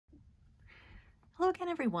Hello again,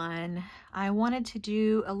 everyone. I wanted to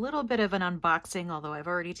do a little bit of an unboxing, although I've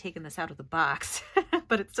already taken this out of the box,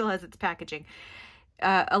 but it still has its packaging.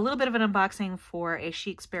 A little bit of an unboxing for a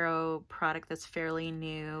Chic Sparrow product that's fairly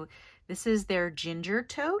new. This is their ginger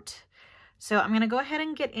tote. So I'm going to go ahead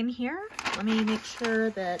and get in here. Let me make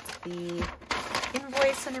sure that the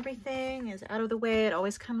invoice and everything is out of the way. It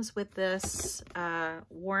always comes with this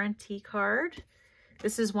warranty card.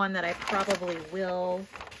 This is one that I probably will,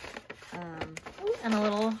 and a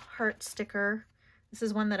little heart sticker. This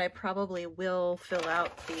is one that I probably will fill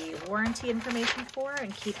out the warranty information for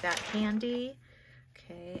and keep that handy.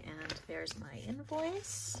 Okay, and there's my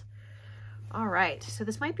invoice. All right, so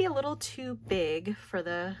this might be a little too big for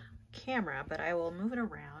the camera, but I will move it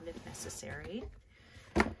around if necessary.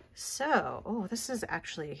 So, oh, this is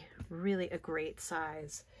actually really a great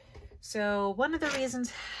size. So one of the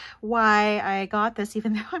reasons why I got this,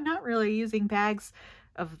 even though I'm not really using bags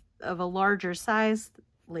of a larger size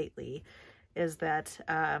lately, is that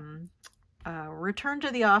return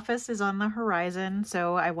to the office is on the horizon.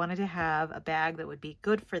 So I wanted to have a bag that would be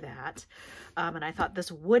good for that. And I thought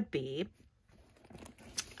this would be,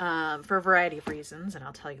 for a variety of reasons, and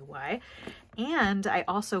I'll tell you why. And I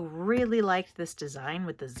also really liked this design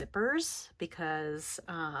with the zippers because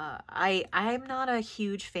I'm not a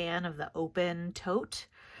huge fan of the open tote.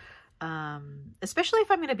 Especially if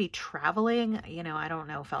I'm going to be traveling. You know, I don't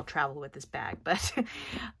know if I'll travel with this bag, but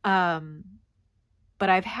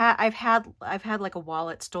I've had like a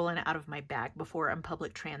wallet stolen out of my bag before on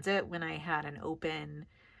public transit when I had an open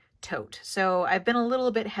tote. So I've been a little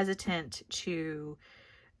bit hesitant to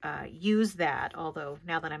use that, although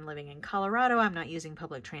now that I'm living in Colorado, I'm not using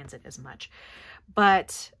public transit as much.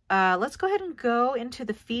 But let's go ahead and go into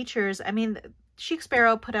the features. I mean, Chic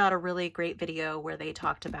Sparrow put out a really great video where they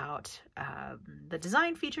talked about the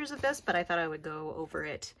design features of this, but I thought I would go over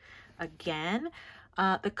it again.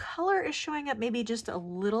 The color is showing up maybe just a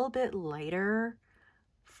little bit lighter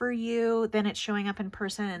for you than it's showing up in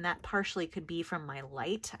person, and that partially could be from my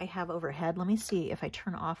light I have overhead. Let me see if I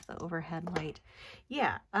turn off the overhead light.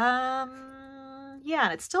 Yeah, yeah,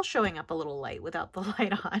 and it's still showing up a little light without the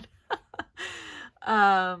light on.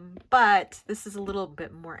 But this is a little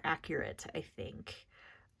bit more accurate, I think.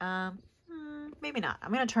 Maybe not.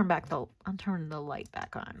 I'm gonna turn the light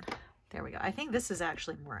back on. There we go. I think this is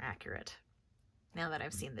actually more accurate now that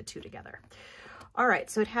I've seen the two together. All right,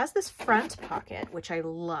 so it has this front pocket, which I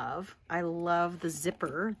love. I love the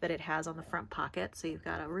zipper that it has on the front pocket. So you've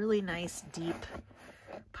got a really nice deep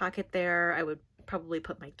pocket there. I would probably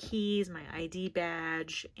put my keys, my ID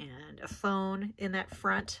badge, and a phone in that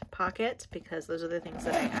front pocket because those are the things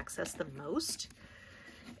that I access the most.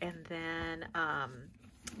 And then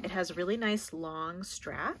it has really nice long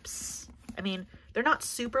straps. I mean, they're not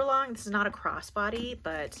super long. This is not a crossbody,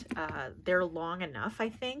 but they're long enough, I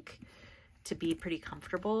think, to be pretty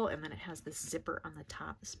comfortable. And then it has this zipper on the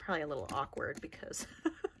top. This is probably a little awkward because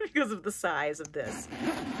because of the size of this.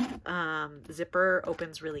 The zipper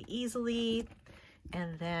opens really easily.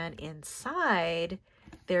 And then inside,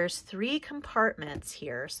 there's 3 compartments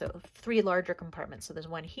here. So 3 larger compartments. So there's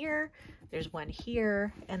one here, there's one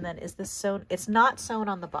here, and then is this sewn? It's not sewn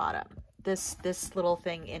on the bottom. This little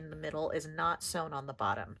thing in the middle is not sewn on the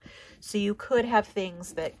bottom. So you could have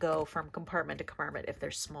things that go from compartment to compartment if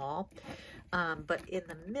they're small. But in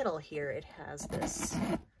the middle here, it has this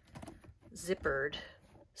zippered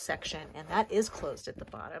section, and that is closed at the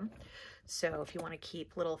bottom. So if you want to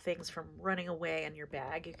keep little things from running away in your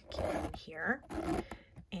bag, you can keep them in here.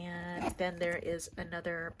 And then there is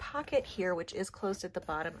another pocket here, which is closed at the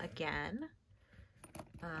bottom again.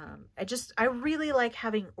 I really like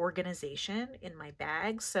having organization in my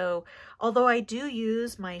bag. So although I do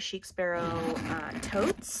use my Chic Sparrow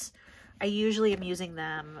totes, I usually am using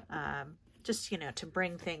them just, you know, to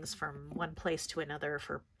bring things from one place to another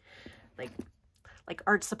for like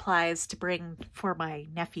art supplies to bring for my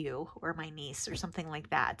nephew or my niece or something like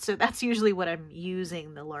that. So that's usually what I'm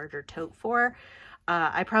using the larger tote for.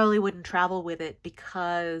 I probably wouldn't travel with it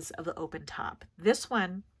because of the open top. This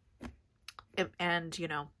one, and you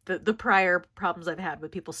know, the prior problems I've had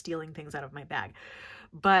with people stealing things out of my bag,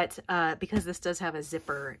 but because this does have a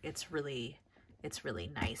zipper, it's really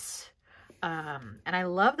nice. And I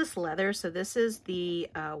love this leather. So this is the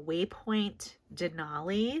Waypoint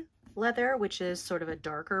Denali leather, which is sort of a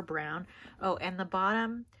darker brown. Oh, and the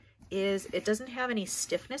bottom is, it doesn't have any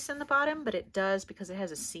stiffness in the bottom, but it does, because it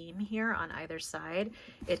has a seam here on either side.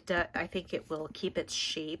 I think it will keep its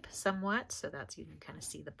shape somewhat. So that's, you can kind of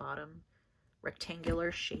see the bottom rectangular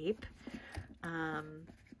shape. And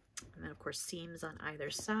then of course seams on either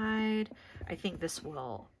side. I think this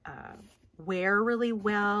will wear really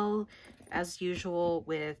well. as usual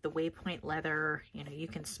with the Waypoint leather, you know, you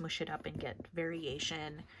can smush it up and get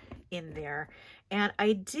variation in there. And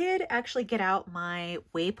I did actually get out my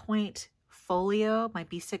Waypoint folio, my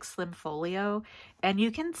B6 Slim folio, and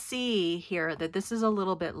you can see here that this is a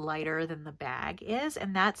little bit lighter than the bag is,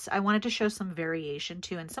 and that's, I wanted to show some variation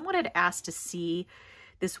too. And someone had asked to see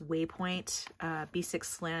this Waypoint B6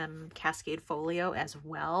 Slim Cascade folio as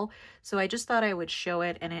well. So I just thought I would show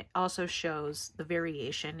it, and it also shows the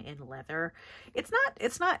variation in leather. It's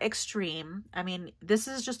not extreme. I mean, this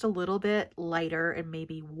is just a little bit lighter and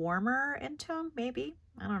maybe warmer in tone, maybe.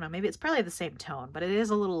 I don't know, maybe it's probably the same tone, but it is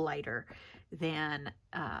a little lighter than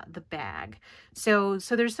the bag. So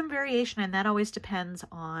there's some variation, and that always depends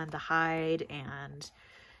on the hide and,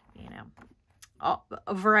 you know,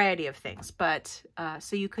 a variety of things. But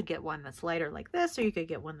so you could get one that's lighter like this, or you could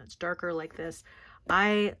get one that's darker like this.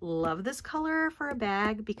 I love this color for a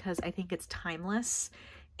bag because I think it's timeless,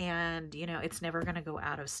 and you know, it's never going to go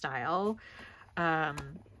out of style.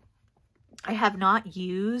 I have not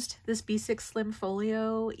used this B6 Slim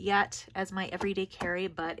folio yet as my everyday carry,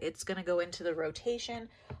 but it's going to go into the rotation.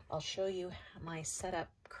 I'll show you my setup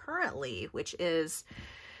currently, which is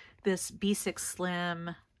this B6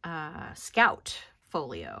 Slim Scout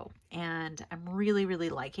folio, and I'm really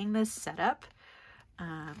liking this setup.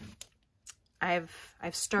 I've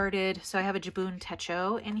started, so I have a Jabun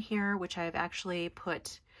Techo in here, which I've actually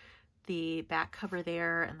put the back cover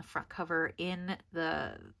there and the front cover in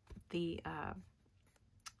the I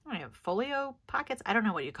don't know, folio pockets. I don't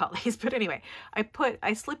know what you call these, but anyway,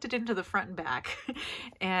 I slipped it into the front and back.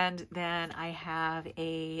 And then I have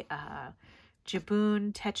a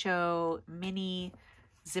Jabun Techo mini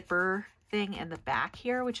zipper thing in the back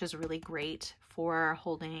here, which is really great for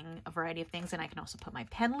holding a variety of things. And I can also put my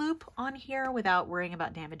pen loop on here without worrying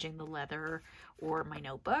about damaging the leather or my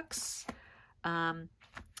notebooks.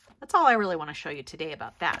 That's all I really want to show you today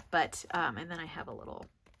about that. But and then I have a little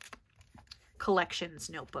collections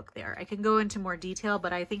notebook there. I can go into more detail,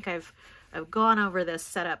 but I think I've gone over this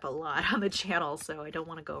setup a lot on the channel, so I don't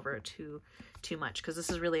want to go over it too much, because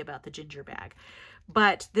this is really about the ginger bag.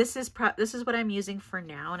 But this is what I'm using for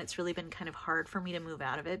now, and it's really been kind of hard for me to move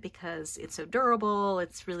out of it because it's so durable.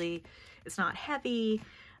 It's not heavy,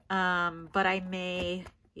 but I may,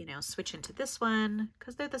 you know, switch into this one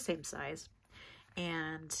because they're the same size,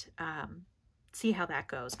 and see how that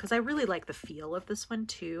goes, because I really like the feel of this one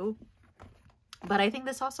too. But I think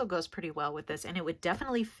this also goes pretty well with this, and it would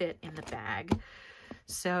definitely fit in the bag.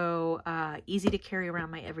 So easy to carry around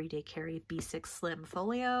my everyday carry B6 Slim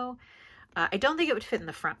folio. I don't think it would fit in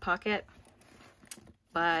the front pocket,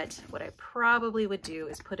 but what I probably would do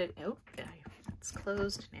is put it, oh, it's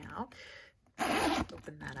closed now.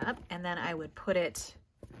 Open that up, and then I would put it,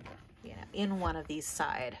 you know, in one of these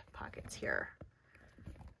side pockets here.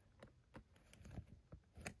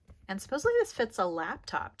 And supposedly this fits a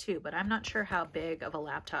laptop too, but I'm not sure how big of a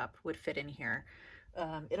laptop would fit in here.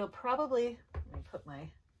 It'll probably, let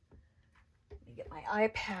me get my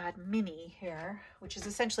iPad mini here, which is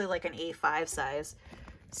essentially like an A5 size.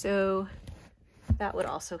 So that would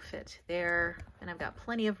also fit there. And I've got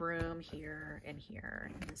plenty of room here and here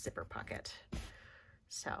in the zipper pocket.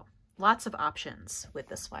 So lots of options with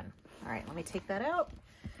this one. All right, let me take that out.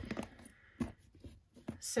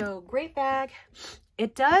 So great bag.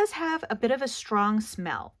 It does have a bit of a strong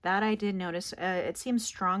smell. That I did notice. It seems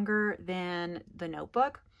stronger than the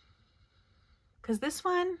notebook. Because this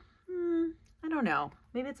one, I don't know.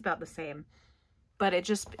 Maybe it's about the same. But it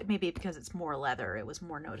just, maybe because it's more leather, it was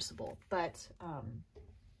more noticeable. But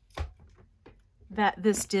that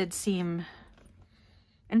this did seem,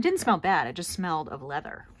 and it didn't smell bad. It just smelled of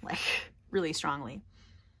leather, like really strongly.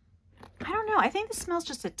 I don't know. I think this smells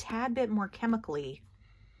just a tad bit more chemically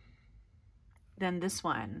than this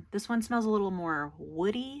one. This one smells a little more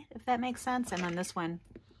woody, if that makes sense. And then this one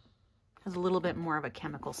has a little bit more of a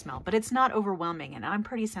chemical smell, but it's not overwhelming, and I'm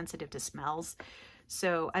pretty sensitive to smells,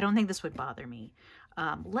 so I don't think this would bother me.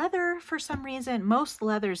 Leather, for some reason, most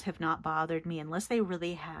leathers have not bothered me unless they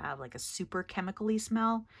really have like a super chemically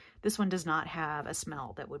smell. This one does not have a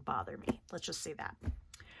smell that would bother me. Let's just say that.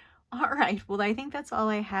 All right, well, I think that's all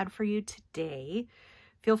I had for you today.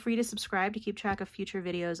 Feel free to subscribe to keep track of future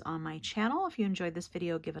videos on my channel. If you enjoyed this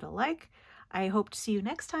video, give it a like. I hope to see you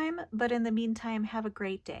next time, but in the meantime, have a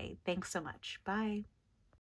great day. Thanks so much. Bye.